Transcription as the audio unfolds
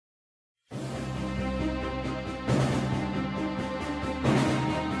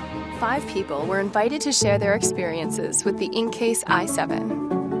5 people were invited to share their experiences with the Incase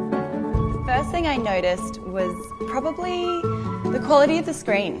i7. The first thing I noticed was probably the quality of the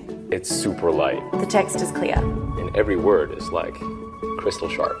screen. It's super light. The text is clear. And every word is like crystal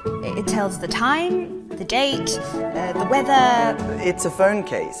sharp. It tells the time, the date, the weather. It's a phone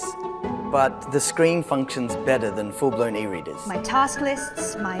case, but the screen functions better than full-blown e-readers. My task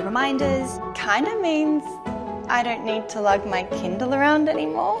lists, my reminders. Kinda means I don't need to lug my Kindle around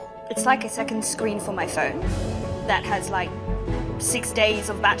anymore. It's like a second screen for my phone that has like 6 days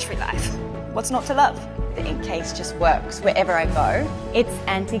of battery life. What's not to love? The Incase just works wherever I go. It's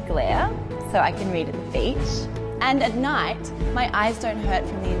anti-glare, so I can read at the beach. And at night, my eyes don't hurt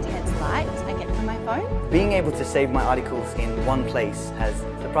from the intense light I get from my phone. Being able to save my articles in one place has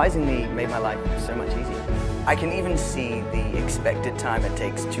surprisingly made my life so much easier. I can even see the expected time it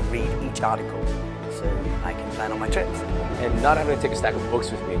takes to read each article, so I can plan on my trips. And not having to take a stack of books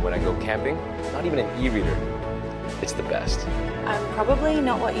with me when I go camping, not even an e-reader, it's the best. I'm probably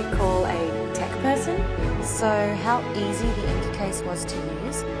not what you'd call a tech person, so how easy the Incase was to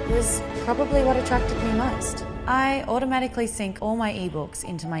use was probably what attracted me most. I automatically sync all my ebooks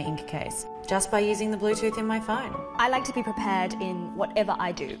into my Incase just by using the Bluetooth in my phone. I like to be prepared in whatever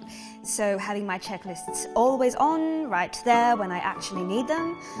I do, so having my checklists always on, right there when I actually need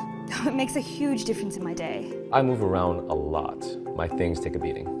them, it makes a huge difference in my day. I move around a lot. My things take a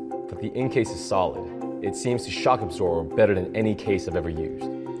beating. But the Incase is solid. It seems to shock absorb better than any case I've ever used.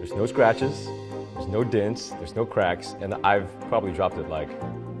 There's no scratches, there's no dents, there's no cracks, and I've probably dropped it like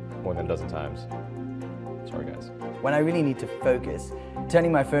more than a dozen times. Sorry guys. When I really need to focus,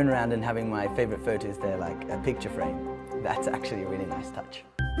 turning my phone around and having my favorite photos there like a picture frame, that's actually a really nice touch.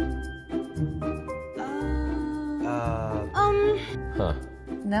 Huh.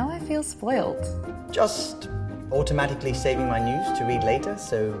 Now I feel spoiled. Just automatically saving my news to read later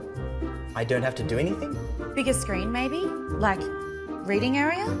so I don't have to do anything? Bigger screen maybe? Like reading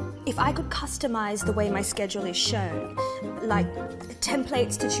area? If I could customize the way my schedule is shown, like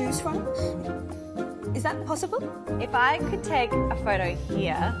templates to choose from, is that possible? If I could take a photo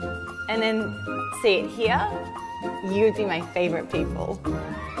here and then see it here, you'd be my favorite people,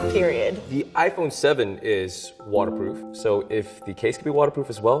 period. The iPhone 7 is waterproof, so if the case could be waterproof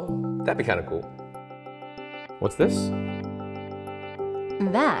as well, that'd be kind of cool. What's this?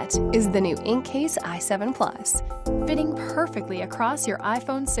 That is the new Incase i7 Plus, fitting perfectly across your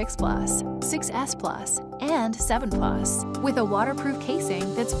iPhone 6 Plus, 6S Plus, and 7 Plus, with a waterproof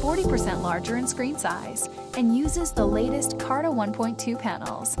casing that's 40% larger in screen size and uses the latest Carta 1.2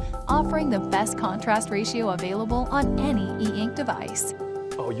 panels, offering the best contrast ratio available on any e-ink device.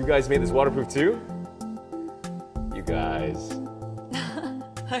 Oh, you guys made this waterproof too? You guys.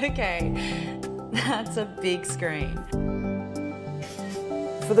 Okay, that's a big screen.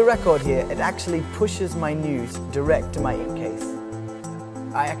 For the record here, it actually pushes my news direct to my Incase.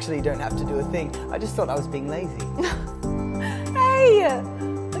 I actually don't have to do a thing. I just thought I was being lazy. Hey,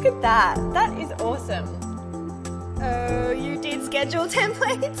 look at that. That is awesome. Oh, you did schedule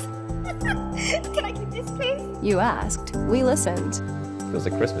templates? Can I keep this, please? You asked, we listened. Feels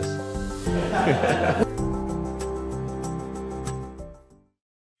like Christmas.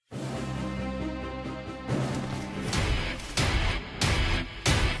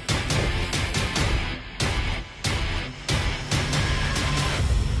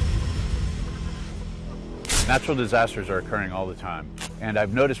 Natural disasters are occurring all the time, and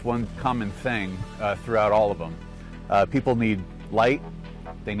I've noticed one common thing throughout all of them. People need light,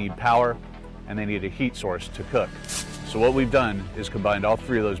 they need power, and they need a heat source to cook. So what we've done is combined all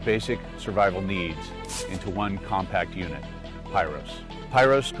three of those basic survival needs into one compact unit, Pyros.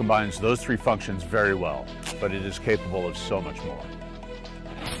 Pyros combines those three functions very well, but it is capable of so much more.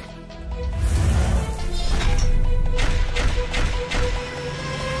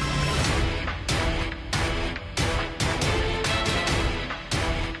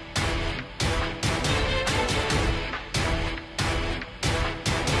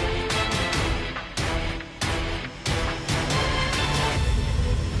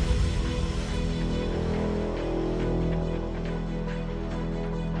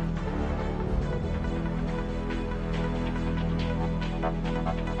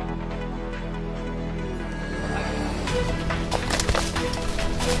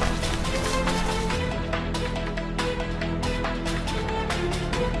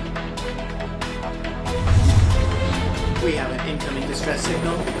 We have an incoming distress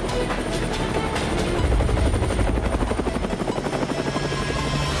signal.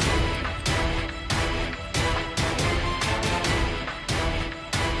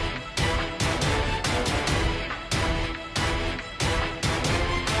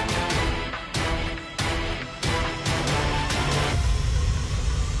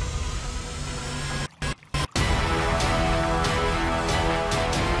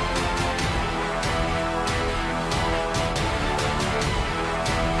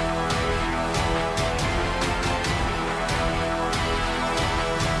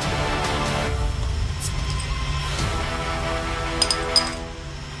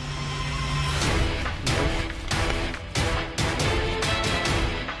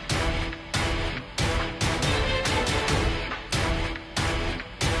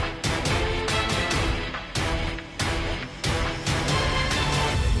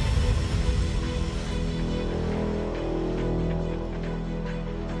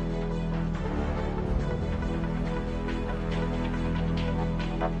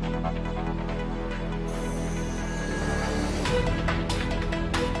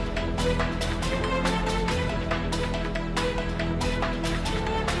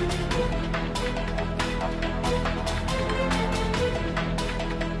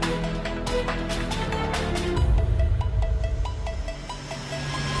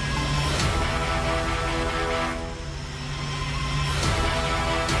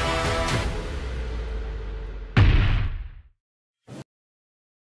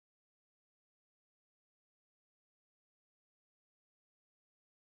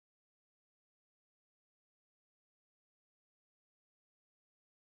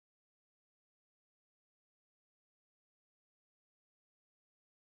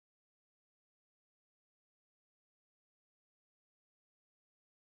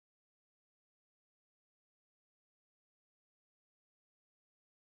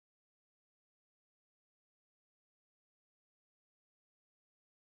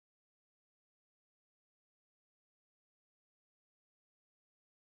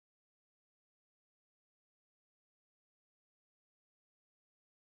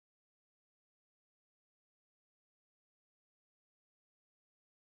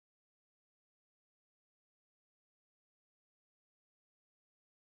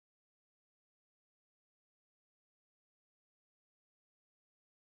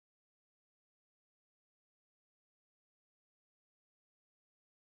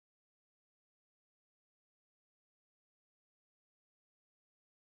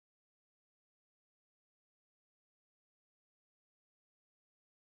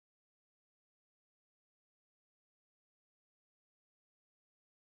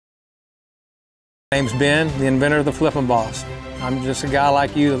 My name's Ben, the inventor of the Flippin' Boss. I'm just a guy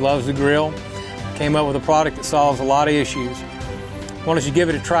like you that loves the grill. Came up with a product that solves a lot of issues. Why don't you give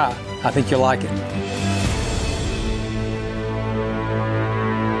it a try? I think you'll like it.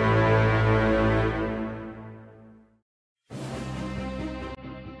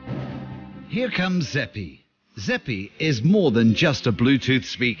 Here comes Zeppi. Zeppi is more than just a Bluetooth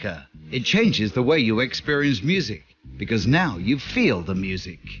speaker. It changes the way you experience music, because now you feel the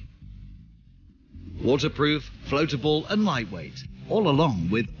music. Waterproof, floatable and lightweight, all along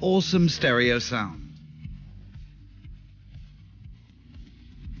with awesome stereo sound.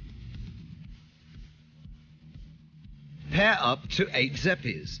 Pair up to 8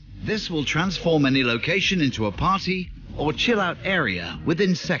 Zeppis. This will transform any location into a party or chill-out area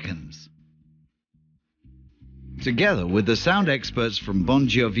within seconds. Together with the sound experts from Bon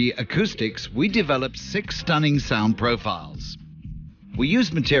Jovi Acoustics, we developed 6 stunning sound profiles. We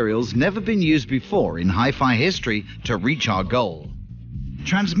used materials never been used before in hi-fi history to reach our goal,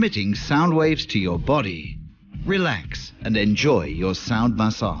 transmitting sound waves to your body. Relax and enjoy your sound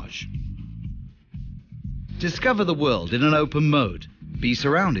massage. Discover the world in an open mode. Be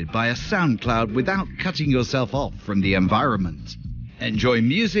surrounded by a sound cloud without cutting yourself off from the environment. Enjoy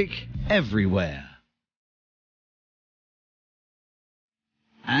music everywhere.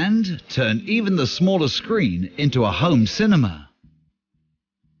 And turn even the smallest screen into a home cinema.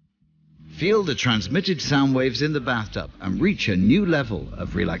 Feel the transmitted sound waves in the bathtub and reach a new level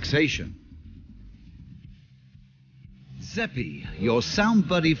of relaxation. Zeppi, your sound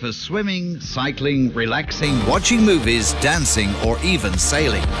buddy for swimming, cycling, relaxing, watching movies, dancing, or even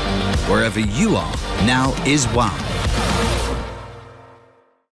sailing. Wherever you are, now is wow.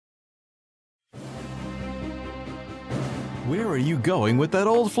 Where are you going with that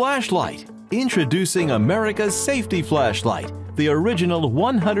old flashlight? Introducing America's safety flashlight, the original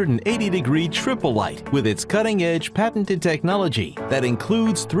 180-degree triple light with its cutting-edge patented technology that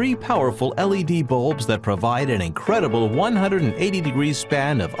includes 3 powerful LED bulbs that provide an incredible 180-degree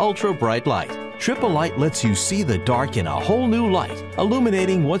span of ultra-bright light. Triple light lets you see the dark in a whole new light,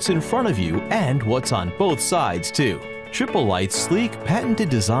 illuminating what's in front of you and what's on both sides too. Triple Light's sleek, patented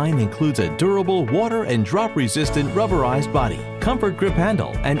design includes a durable, water and drop-resistant rubberized body, comfort grip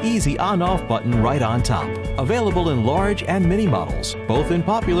handle, and easy on-off button right on top. Available in large and mini models, both in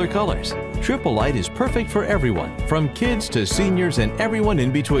popular colors. Triple Light is perfect for everyone, from kids to seniors and everyone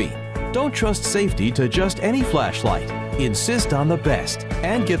in between. Don't trust safety to just any flashlight. Insist on the best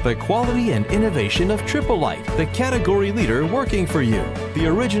and get the quality and innovation of Triple Light, the category leader working for you. The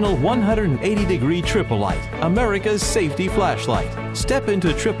original 180-degree Triple Light, America's safety flashlight. Step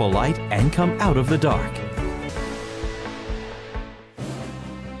into Triple Light and come out of the dark.